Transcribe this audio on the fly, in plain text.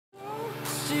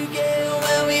to get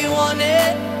where we want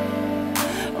it.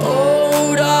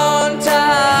 Hold on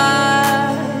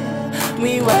tight.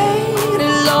 We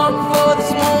waited long for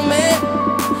this moment.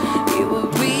 It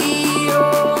will be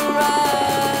alright.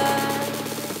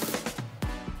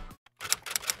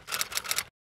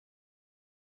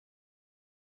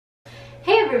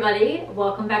 Hey everybody,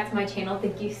 welcome back to my channel.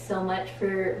 Thank you so much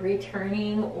for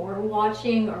returning or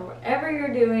watching or whatever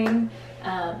you're doing.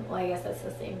 Well, I guess that's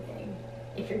the same thing.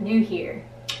 If you're new here,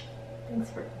 thanks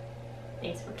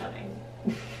for coming.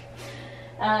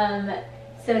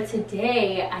 So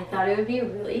today I thought it would be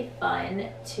really fun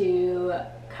to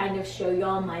kind of show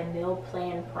y'all my meal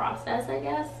plan process, I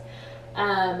guess.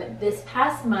 This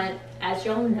past month, as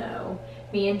y'all know,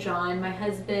 me and John, my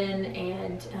husband,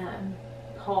 and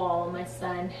Paul, my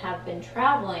son, have been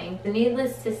traveling.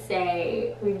 Needless to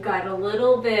say, we've got a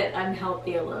little bit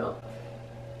unhealthy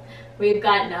We've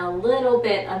gotten a little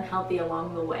bit unhealthy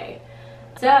along the way.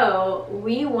 So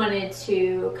we wanted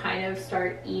to kind of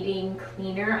start eating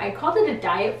cleaner. I called it a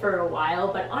diet for a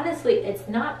while, but honestly, it's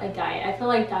not a diet. I feel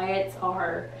like diets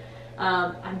are,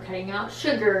 I'm cutting out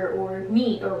sugar or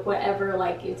meat or whatever,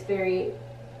 like it's very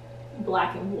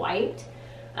black and white.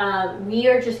 We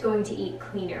are just going to eat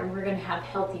cleaner. We're going to have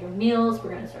healthier meals.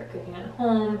 We're going to start cooking at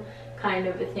home, kind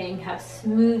of a thing, have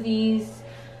smoothies.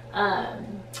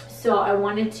 So I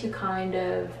wanted to kind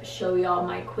of show y'all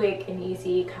my quick and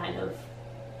easy kind of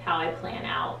how I plan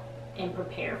out and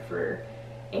prepare for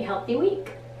a healthy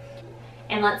week.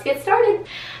 And let's get started.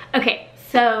 Okay,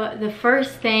 so the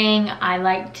first thing I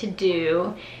like to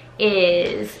do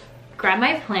is grab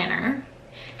my planner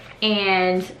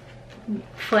and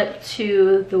flip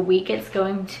to the week it's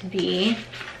going to be.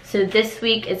 So this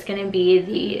week it's going to be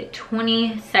the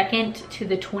 22nd to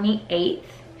the 28th.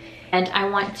 And I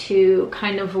want to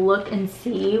kind of look and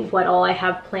see what all I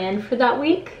have planned for that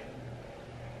week.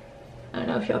 I don't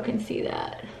know if y'all can see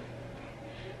that.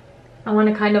 I want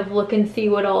to kind of look and see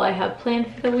what all I have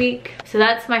planned for the week. So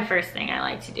that's my first thing I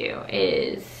like to do,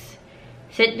 is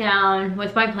sit down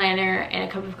with my planner and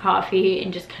a cup of coffee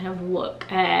and just kind of look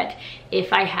at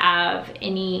if I have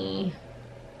any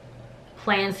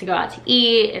plans to go out to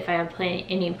eat, if I have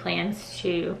any plans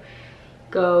to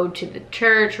go to the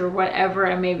church or whatever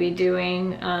I may be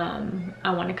doing.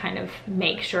 I want to kind of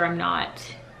make sure I'm not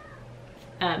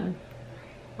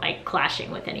like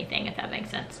clashing with anything, if that makes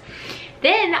sense.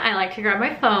 Then I like to grab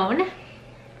my phone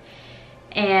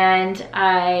and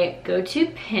I go to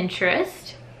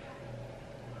Pinterest,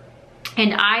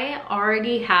 and I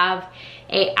already have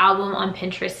an album on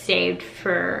Pinterest saved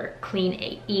for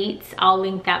clean eats. I'll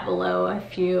link that below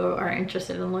if you are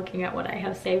interested in looking at what I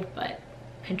have saved, but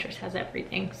Pinterest has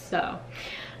everything. So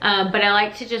but I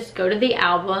like to just go to the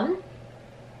album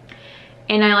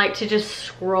and I like to just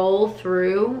scroll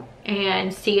through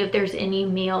and see if there's any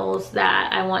meals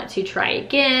that I want to try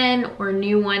again or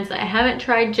new ones that I haven't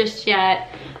tried just yet,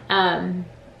 and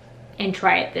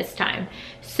try it this time.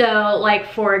 So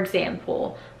like, for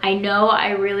example, I know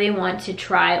I really want to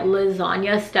try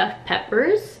lasagna stuffed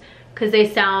peppers because they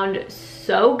sound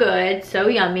so good, so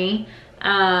yummy.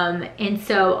 And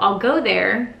so I'll go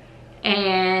there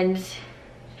and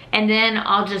then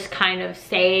I'll just kind of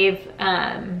save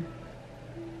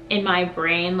in my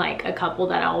brain like a couple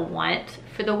that I'll want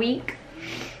for the week,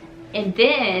 and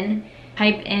then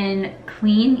type in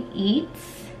clean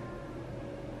eats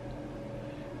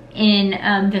in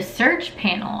the search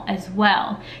panel as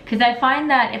well, because I find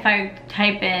that if I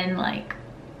type in like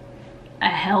a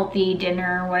healthy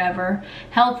dinner or whatever,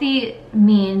 healthy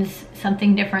means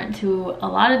something different to a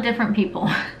lot of different people.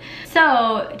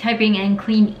 So typing in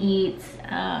clean eats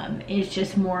is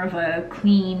just more of a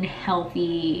clean,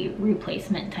 healthy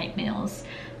replacement type meals.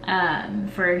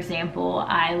 For example,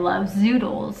 I love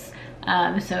zoodles.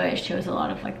 So it shows a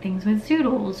lot of like things with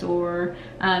zoodles or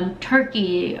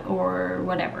turkey or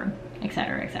whatever,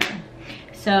 etc., etc.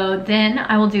 So then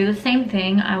I will do the same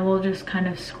thing. I will just kind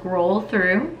of scroll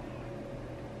through,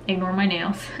 ignore my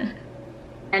nails,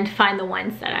 and find the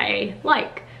ones that I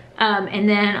like. And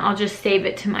then I'll just save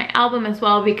it to my album as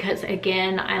well, because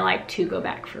again, I like to go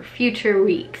back for future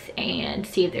weeks and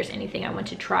see if there's anything I want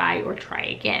to try or try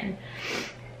again.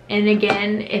 And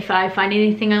again, if I find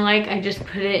anything I like, I just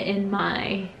put it in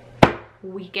my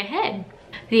week ahead.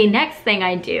 The next thing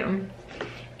I do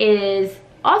is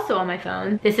also on my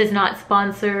phone. This is not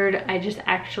sponsored. I just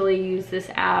actually use this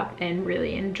app and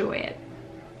really enjoy it.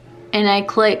 And I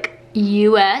click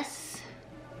US.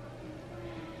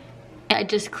 I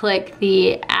just click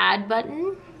the add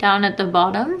button down at the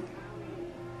bottom.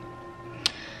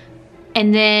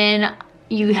 And then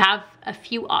you have a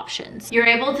few options. You're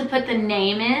able to put the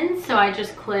name in, so I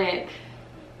just click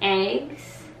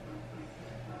eggs.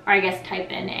 or I guess type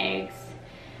in eggs.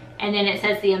 And then it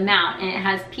says the amount, and it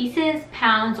has pieces,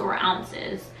 pounds, or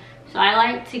ounces. So I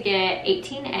like to get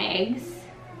 18 eggs,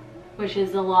 which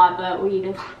is a lot, but we eat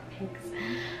a lot of eggs.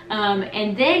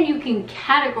 And then you can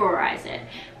categorize it,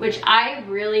 which I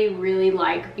really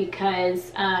like,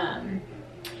 because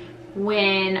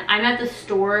when I'm at the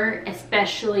store,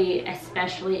 especially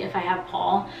if I have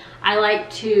Paul, I like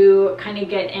to kind of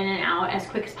get in and out as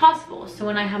quick as possible. So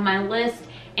when I have my list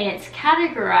and it's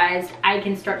categorized, I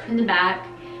can start from the back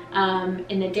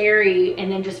in the dairy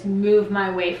and then just move my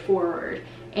way forward.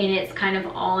 And it's kind of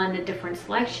all in a different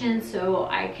selection, so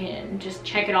I can just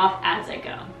check it off as I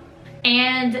go.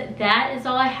 And that is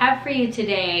all I have for you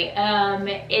today.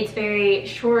 It's very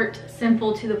short,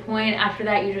 simple, to the point. After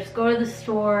that, you just go to the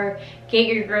store, get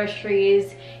your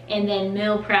groceries, and then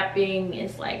meal prepping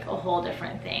is like a whole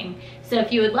different thing. So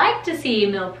if you would like to see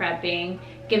meal prepping,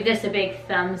 give this a big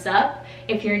thumbs up.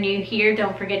 If you're new here,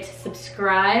 don't forget to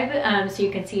subscribe so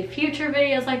you can see future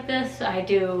videos like this. I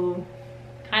do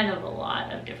kind of a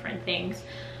lot of different things.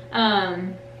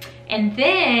 And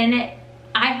then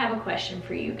I have a question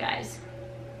for you guys.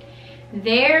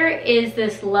 There is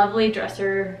this lovely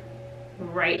dresser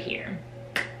right here.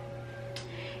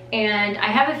 And I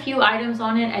have a few items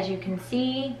on it, as you can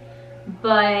see,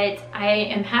 but I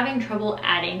am having trouble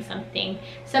adding something.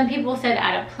 Some people said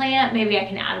add a plant. Maybe I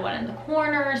can add one in the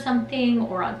corner or something,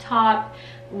 or on top.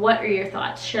 What are your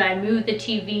thoughts? Should I move the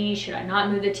TV? Should I not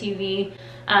move the TV?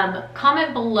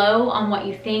 Comment below on what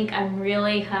you think. I'm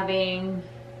really having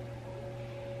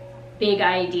big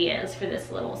ideas for this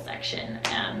little section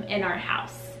in our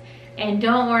house. And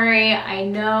don't worry, I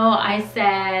know I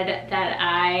said that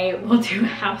I will do a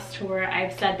house tour.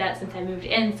 I've said that since I moved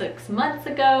in 6 months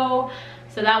ago,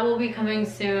 so that will be coming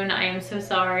soon. I am so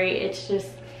sorry. It's just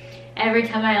every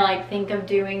time I like think of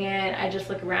doing it, I just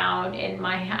look around and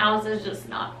my house is just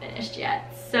not finished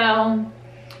yet. So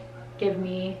give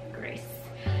me grace.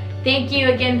 Thank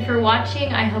you again for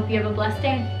watching. I hope you have a blessed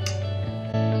day.